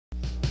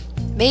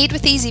Made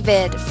with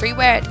EasyVid,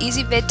 freeware at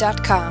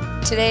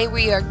easyvid.com. Today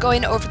we are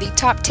going over the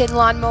top 10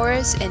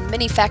 lawnmowers, and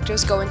many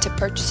factors go into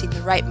purchasing the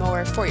right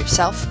mower for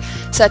yourself,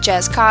 such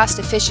as cost,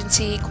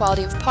 efficiency,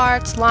 quality of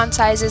parts, lawn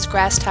sizes,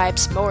 grass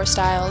types, mower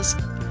styles.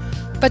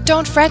 But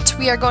don't fret,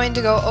 we are going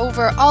to go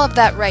over all of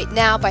that right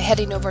now by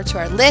heading over to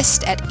our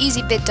list at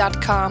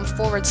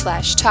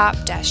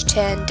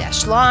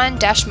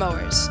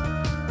easyvid.com/top-10-lawn-mowers.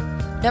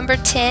 Number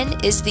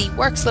 10 is the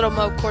Works Little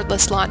Mo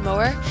cordless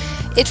lawnmower.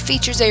 It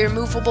features a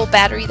removable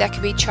battery that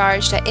can be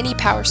charged at any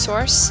power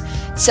source,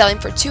 selling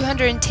for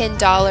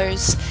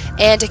 $210,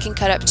 and it can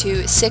cut up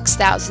to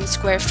 6,000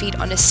 square feet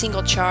on a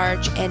single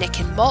charge, and it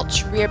can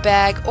mulch, rear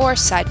bag, or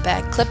side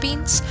bag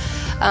clippings.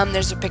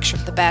 There's a picture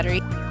of the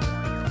battery.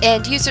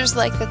 And users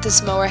like that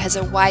this mower has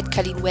a wide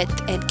cutting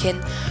width and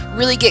can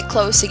really get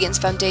close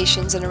against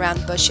foundations and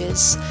around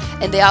bushes.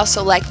 And they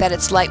also like that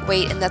it's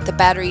lightweight and that the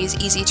battery is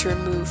easy to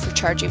remove for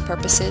charging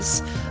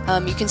purposes.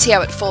 You can see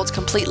how it folds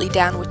completely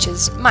down, which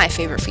is my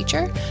favorite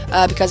feature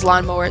because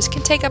lawnmowers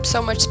can take up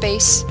so much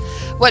space.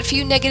 What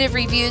few negative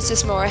reviews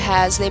this mower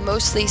has, they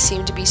mostly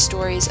seem to be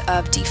stories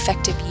of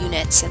defective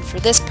units, and for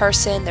this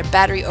person, their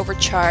battery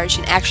overcharged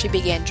and actually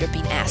began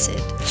dripping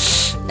acid.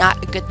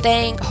 Not a good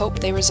thing. Hope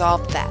they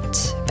resolved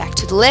that. Back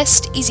to the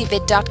list,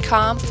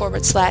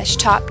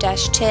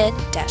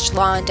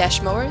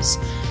 easyvid.com/top-10-lawn-mowers.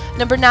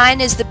 Number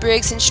 9 is the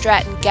Briggs &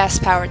 Stratton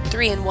gas-powered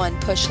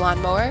 3-in-1 push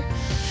lawnmower.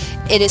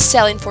 It is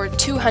selling for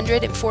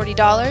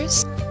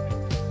 $240,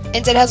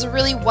 and it has a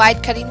really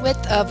wide cutting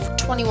width of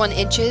 21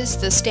 inches.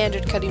 The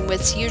standard cutting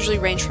widths usually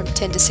range from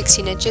 10 to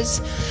 16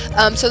 inches.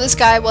 So this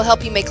guy will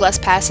help you make less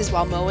passes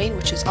while mowing,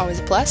 which is always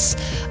a plus.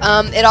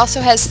 It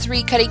also has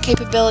 3 cutting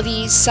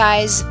capabilities: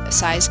 side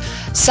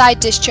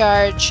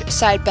discharge,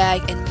 side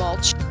bag, and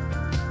mulch.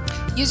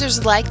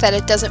 Users like that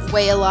it doesn't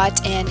weigh a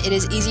lot and it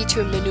is easy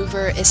to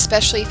maneuver,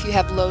 especially if you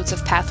have loads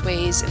of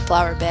pathways and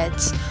flower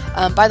beds.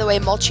 By the way,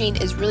 mulching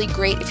is really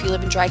great if you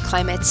live in dry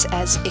climates,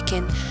 as it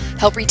can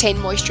help retain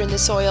moisture in the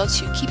soil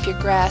to keep your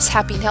grass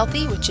happy and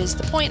healthy, which is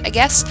the point, I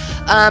guess.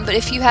 But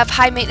if you have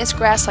high maintenance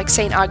grass like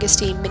St.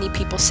 Augustine, many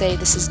people say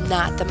this is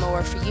not the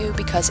mower for you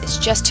because it's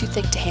just too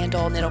thick to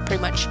handle and it'll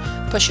pretty much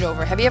push it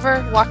over. Have you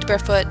ever walked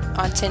barefoot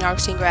on St.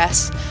 Augustine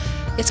grass?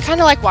 It's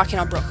kind of like walking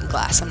on broken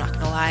glass, I'm not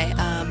gonna lie.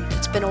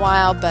 It's been a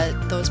while,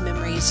 but those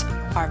memories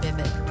are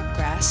vivid.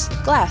 Grass,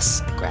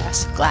 glass,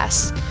 grass,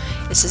 glass.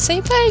 It's the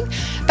same thing.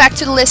 Back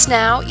to the list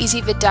now,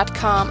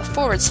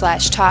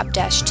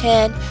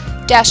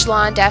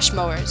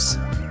 easyvid.com/top-10-lawn-mowers.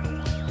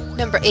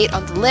 Number 8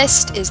 on the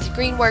list is the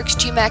Greenworks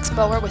G-Max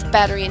mower with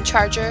battery and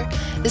charger.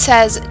 This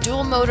has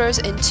dual motors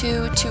and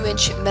 2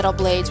 2-inch metal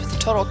blades with a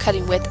total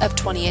cutting width of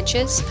 20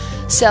 inches,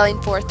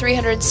 selling for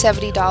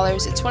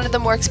 $370. It's one of the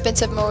more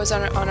expensive mowers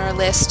on our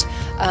list,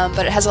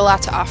 but it has a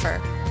lot to offer.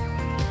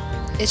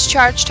 Its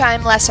charge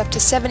time lasts up to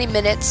 70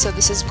 minutes, so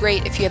this is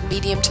great if you have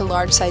medium to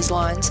large size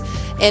lawns.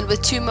 And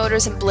with 2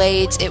 motors and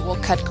blades, it will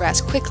cut grass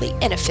quickly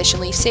and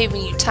efficiently,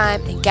 saving you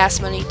time and gas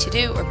money to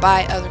do or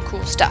buy other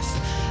cool stuff.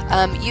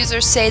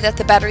 Users say that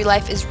the battery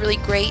life is really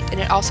great and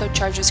it also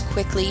charges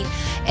quickly,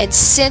 and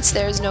since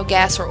there is no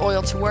gas or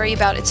oil to worry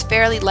about, it's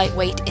fairly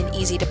lightweight and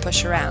easy to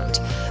push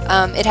around.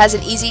 It has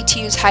an easy to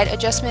use height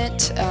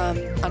adjustment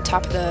on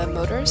top of the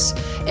motors,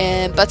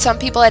 but some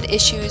people had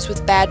issues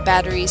with bad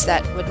batteries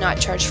that would not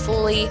charge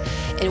fully,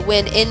 and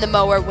when in the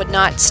mower would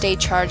not stay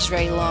charged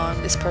very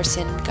long. This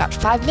person got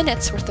 5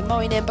 minutes worth of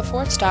mowing in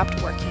before it stopped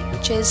working,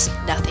 which is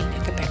nothing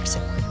in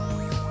comparison.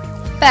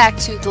 Back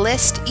to the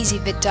list,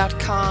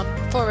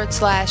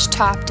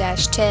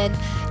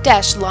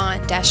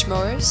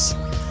 easyvid.com/top-10-lawn-mowers.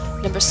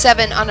 Number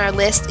 7 on our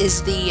list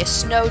is the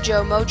Snow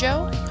Joe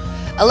Mojo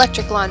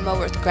electric lawn mower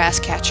with grass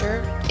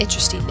catcher.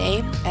 Interesting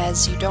name,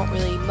 as you don't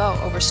really mow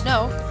over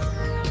snow.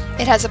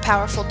 It has a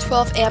powerful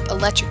 12-amp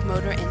electric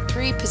motor and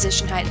 3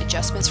 position height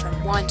adjustments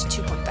from 1 to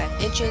 2.5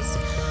 inches.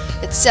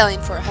 It's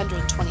selling for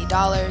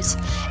 $120,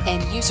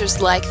 and users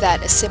like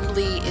that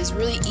assembly is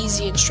really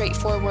easy and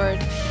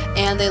straightforward,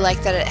 and they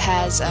like that it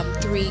has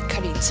 3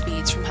 cutting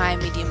speeds from high,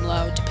 medium,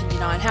 low,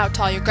 depending on how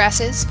tall your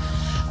grass is.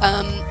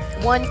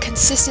 One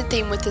consistent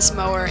theme with this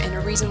mower, and a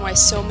reason why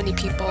so many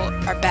people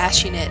are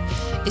bashing it,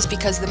 is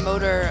because the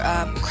motor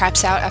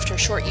craps out after a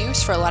short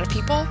use for a lot of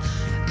people.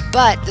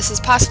 But this is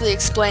possibly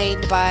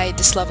explained by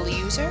this lovely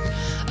user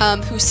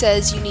who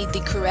says you need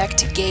the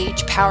correct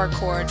gauge power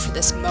cord for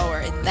this mower,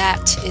 and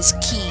that is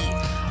key.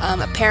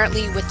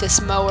 Apparently with this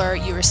mower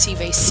you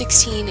receive a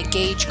 16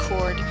 gauge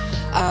cord,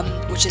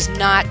 which is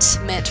not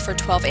meant for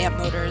 12-amp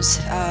motors.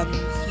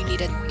 You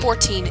need a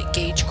 14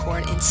 gauge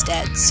cord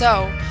instead.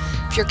 So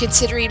if you're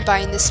considering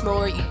buying this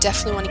mower, you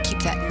definitely want to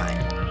keep that in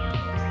mind.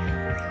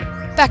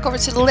 Back over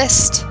to the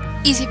list,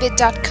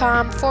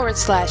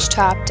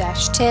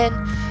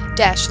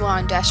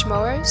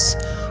 easyvid.com/top-10-lawn-mowers.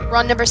 We're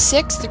on number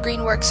 6, the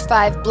Greenworks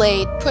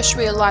 5-blade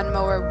push-wheel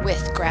lawnmower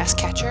with grass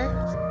catcher.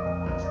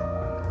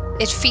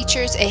 It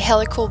features a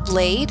helical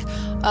blade,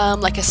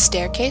 like a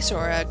staircase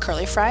or a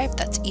curly fry, if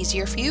that's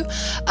easier for you,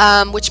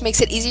 which makes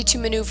it easy to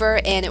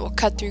maneuver, and it will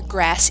cut through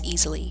grass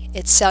easily.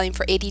 It's selling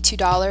for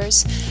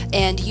 $82,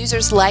 and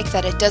users like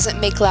that it doesn't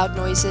make loud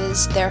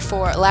noises,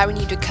 therefore allowing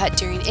you to cut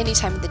during any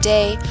time of the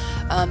day.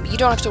 You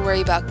don't have to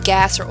worry about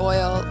gas or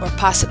oil or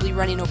possibly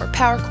running over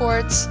power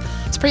cords.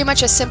 It's pretty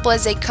much as simple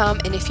as they come,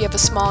 and if you have a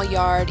small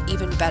yard,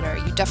 even better.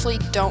 You definitely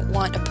don't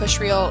want a push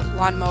reel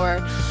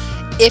lawnmower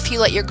if you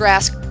let your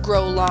grass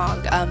grow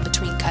long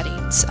between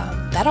cuttings.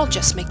 That'll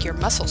just make your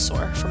muscles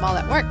sore from all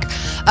that work.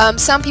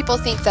 Some people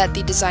think that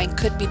the design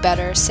could be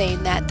better,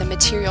 saying that the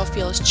material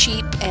feels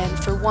cheap, and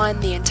for one,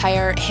 the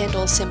entire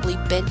handle is simply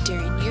bent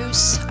during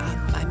use.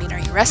 I mean, are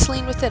you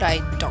wrestling with it?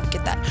 I don't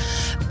get that.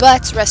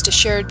 But rest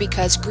assured,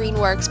 because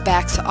Greenworks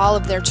backs all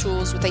of their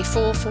tools with a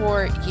full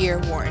 4-year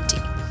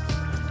warranty.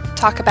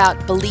 Talk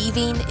about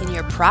believing in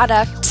your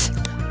product.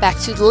 Back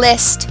to the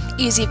list,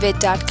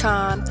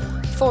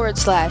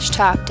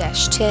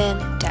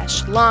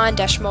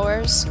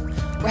 easyvid.com/top-10-lawn-mowers.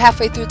 We're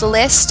halfway through the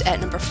list at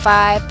number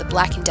 5, the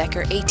Black &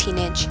 Decker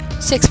 18-inch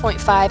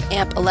 6.5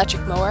 amp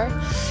electric mower.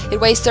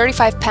 It weighs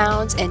 35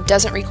 pounds and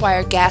doesn't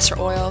require gas or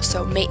oil,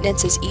 so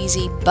maintenance is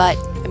easy, but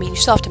I mean, you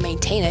still have to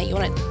maintain it. You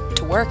want it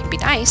to work and be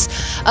nice.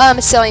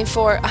 It's selling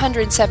for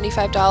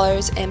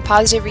 $175, and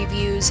positive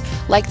reviews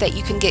like that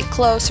you can get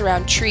close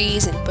around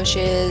trees and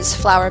bushes,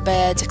 flower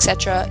beds,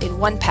 etc. in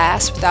one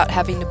pass without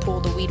having to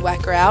pull the weed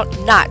whacker out.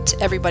 Not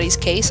everybody's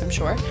case, I'm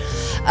sure.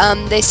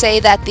 They say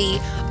that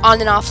the on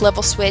and off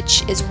level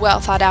switch is well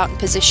thought out and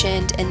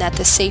positioned, and that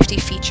the safety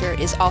feature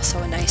is also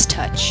a nice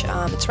touch.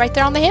 It's right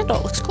there on the handle.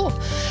 It looks cool.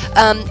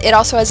 It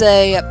also has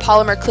a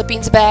polymer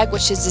clippings bag,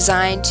 which is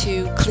designed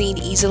to clean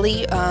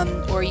easily,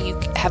 or you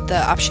have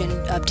the option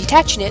of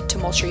detaching it to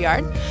mulch your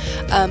yard.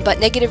 But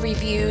negative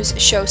reviews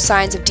show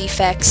signs of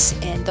defects,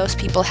 and those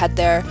people had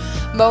their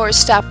mowers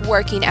stop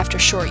working after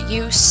short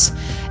use.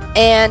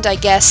 And I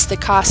guess the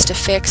cost to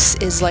fix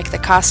is like the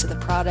cost of the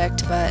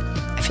product, but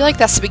I feel like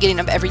that's the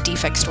beginning of every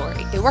defect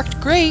story. It worked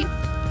great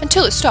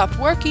until it stopped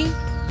working.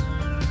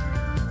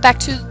 Back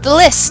to the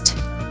list,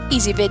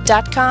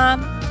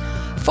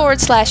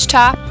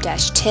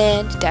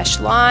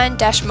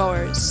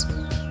 easyvid.com/top-10-lawn-mowers.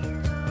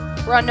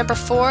 We're on number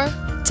 4.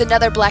 It's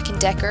another Black &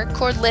 Decker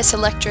cordless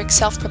electric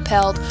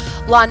self-propelled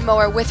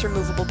lawnmower with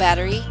removable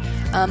battery.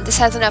 This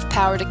has enough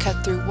power to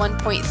cut through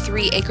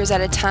 1.3 acres at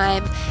a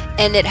time,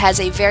 and it has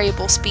a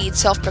variable speed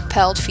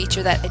self-propelled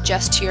feature that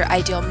adjusts to your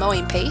ideal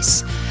mowing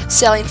pace,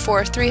 selling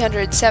for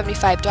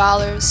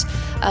 $375.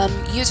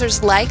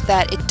 Users like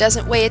that it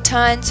doesn't weigh a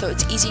ton, so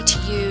it's easy to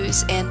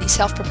use, and the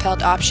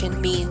self-propelled option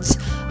means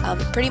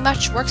it pretty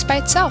much works by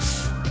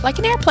itself, like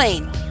an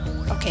airplane.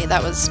 Okay,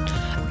 that was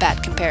a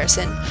bad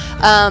comparison.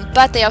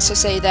 But they also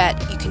say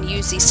that you can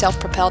use the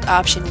self-propelled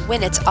option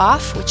when it's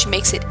off, which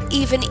makes it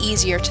even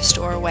easier to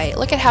store away.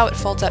 Look at how it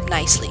folds up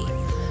nicely.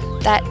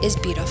 That is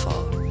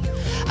beautiful.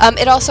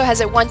 It also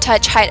has a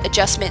one-touch height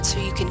adjustment, so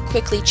you can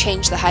quickly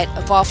change the height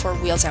of all 4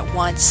 wheels at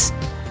once.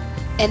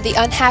 And the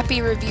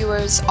unhappy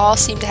reviewers all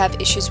seem to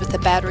have issues with the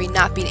battery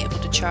not being able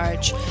to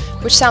charge,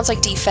 which sounds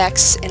like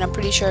defects, and I'm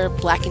pretty sure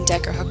Black &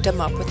 Decker hooked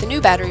them up with a new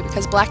battery,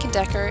 because Black &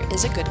 Decker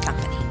is a good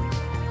company.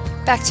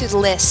 Back to the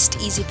list,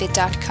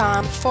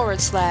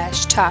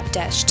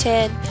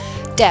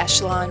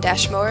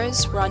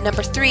 easyvid.com/top-10-lawn-mowers. We're on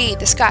number 3,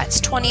 the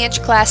Scott's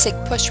 20-inch classic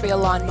push reel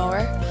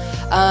lawnmower.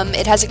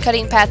 It has a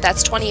cutting path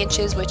that's 20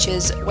 inches, which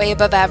is way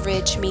above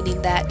average,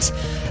 meaning that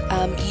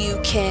you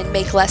can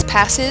make less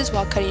passes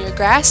while cutting your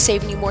grass,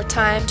 saving you more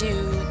time to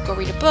go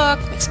read a book,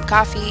 make some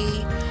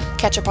coffee,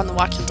 catch up on The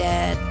Walking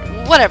Dead,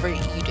 whatever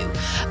you do.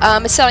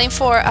 It's selling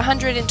for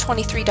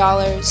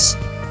 $123.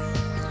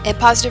 And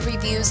positive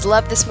reviews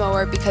love this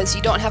mower because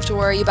you don't have to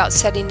worry about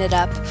setting it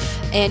up,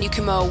 and you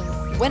can mow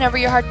whenever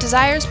your heart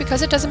desires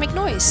because it doesn't make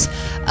noise.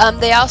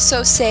 They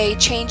also say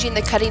changing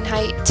the cutting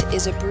height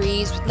is a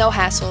breeze with no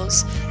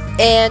hassles,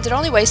 and it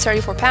only weighs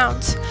 34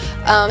 pounds.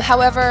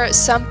 However,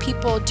 some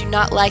people do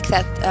not like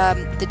that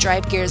the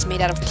drive gear is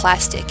made out of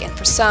plastic, and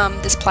for some,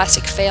 this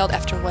plastic failed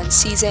after 1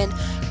 season,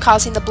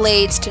 causing the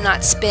blades to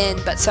not spin,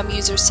 but some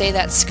users say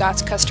that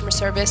Scott's customer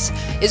service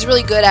is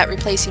really good at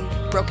replacing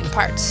broken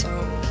parts, so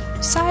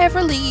sigh of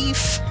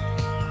relief.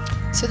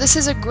 So this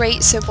is a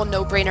great, simple,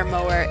 no-brainer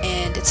mower,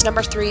 and it's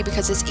number 3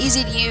 because it's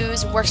easy to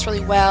use and works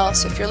really well.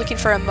 So if you're looking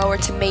for a mower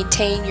to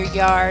maintain your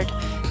yard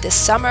this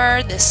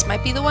summer, this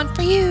might be the one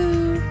for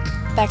you.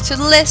 Back to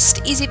the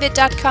list,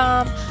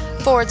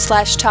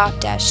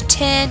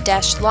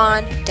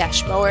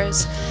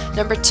 easyvid.com/top-10-lawn-mowers.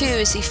 Number 2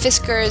 is the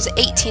Fisker's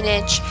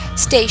 18-inch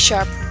Stay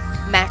Sharp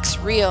Max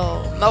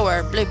Reel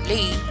Mower. Blah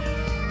blah.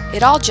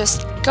 It all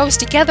just goes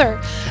together.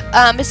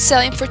 It's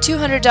selling for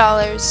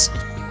 $200,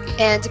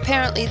 and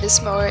apparently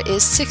this mower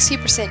is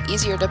 60%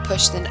 easier to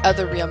push than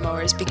other reel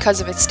mowers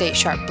because of its Stay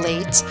Sharp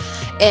blades.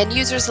 And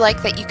users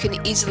like that you can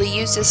easily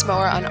use this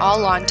mower on all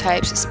lawn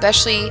types,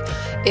 especially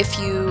if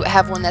you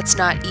have one that's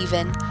not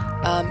even.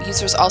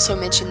 Users also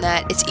mention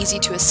that it's easy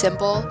to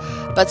assemble,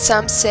 but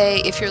some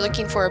say if you're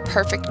looking for a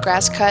perfect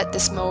grass cut,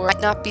 this mower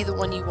might not be the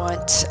one you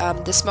want.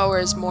 This mower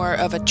is more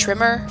of a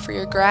trimmer for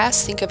your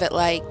grass. Think of it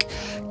like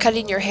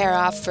cutting your hair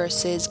off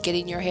versus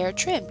getting your hair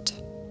trimmed.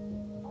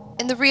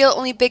 And the real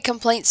only big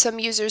complaint some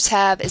users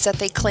have is that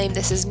they claim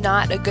this is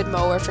not a good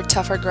mower for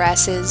tougher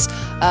grasses.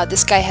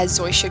 This guy has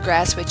zoysia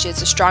grass, which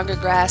is a stronger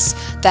grass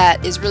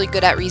that is really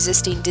good at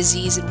resisting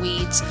disease and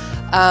weeds.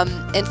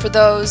 And for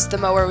those, the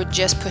mower would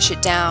just push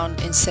it down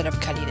instead of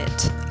cutting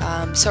it.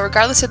 So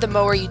regardless of the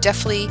mower, you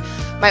definitely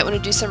might want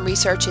to do some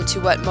research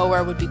into what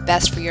mower would be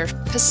best for your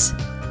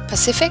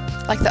Pacific,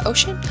 like the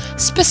ocean,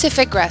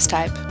 specific grass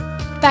type.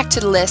 Back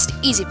to the list,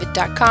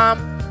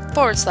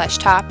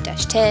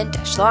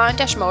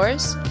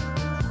 easyvid.com/top-10-lawn-mowers.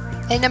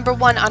 And number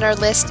 1 on our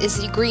list is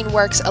the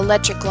Greenworks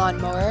electric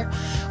lawnmower,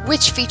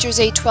 which features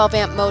a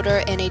 12-amp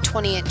motor and a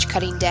 20-inch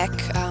cutting deck.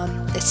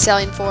 It's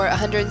selling for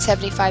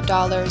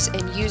 $175,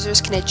 and users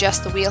can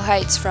adjust the wheel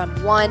heights from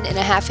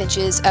 1.5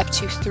 inches up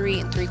to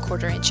 3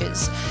 3/4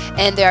 inches.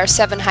 And there are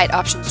 7 height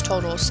options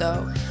total,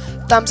 so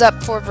thumbs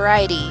up for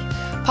variety.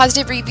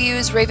 Positive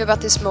reviews rave about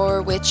this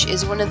mower, which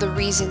is one of the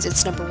reasons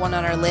it's number 1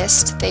 on our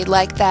list. They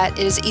like that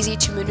it is easy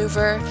to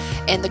maneuver,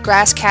 and the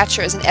grass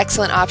catcher is an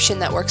excellent option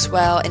that works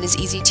well and is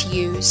easy to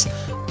use.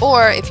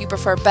 Or if you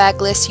prefer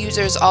bagless,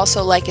 users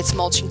also like its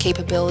mulching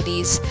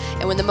capabilities,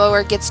 and when the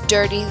mower gets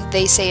dirty,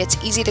 they say it's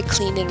easy to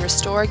clean and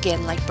restore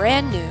again like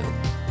brand new.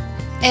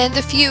 And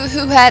the few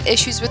who had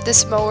issues with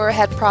this mower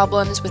had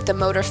problems with the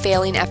motor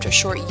failing after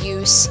short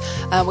use.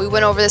 We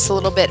went over this a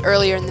little bit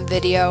earlier in the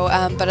video,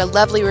 but a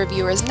lovely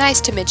reviewer is nice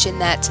to mention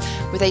that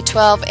with a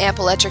 12-amp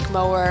electric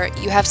mower,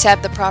 you have to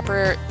have the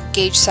proper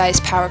gauge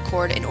size power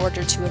cord in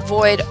order to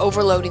avoid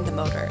overloading the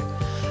motor.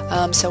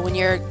 So when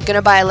you're going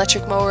to buy an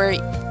electric mower,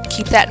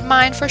 keep that in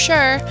mind for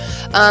sure.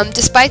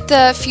 Despite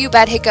the few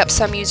bad hiccups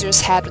some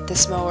users had with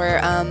this mower,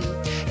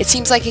 it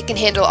seems like it can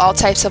handle all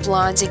types of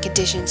lawns and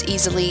conditions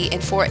easily,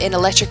 and for an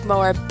electric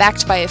mower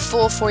backed by a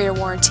full 4-year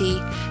warranty,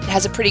 it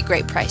has a pretty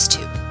great price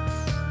too.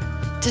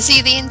 To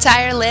see the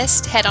entire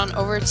list, head on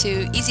over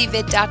to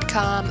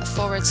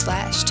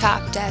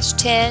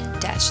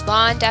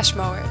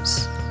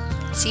easyvid.com/top-10-lawn-mowers.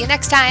 See you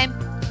next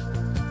time!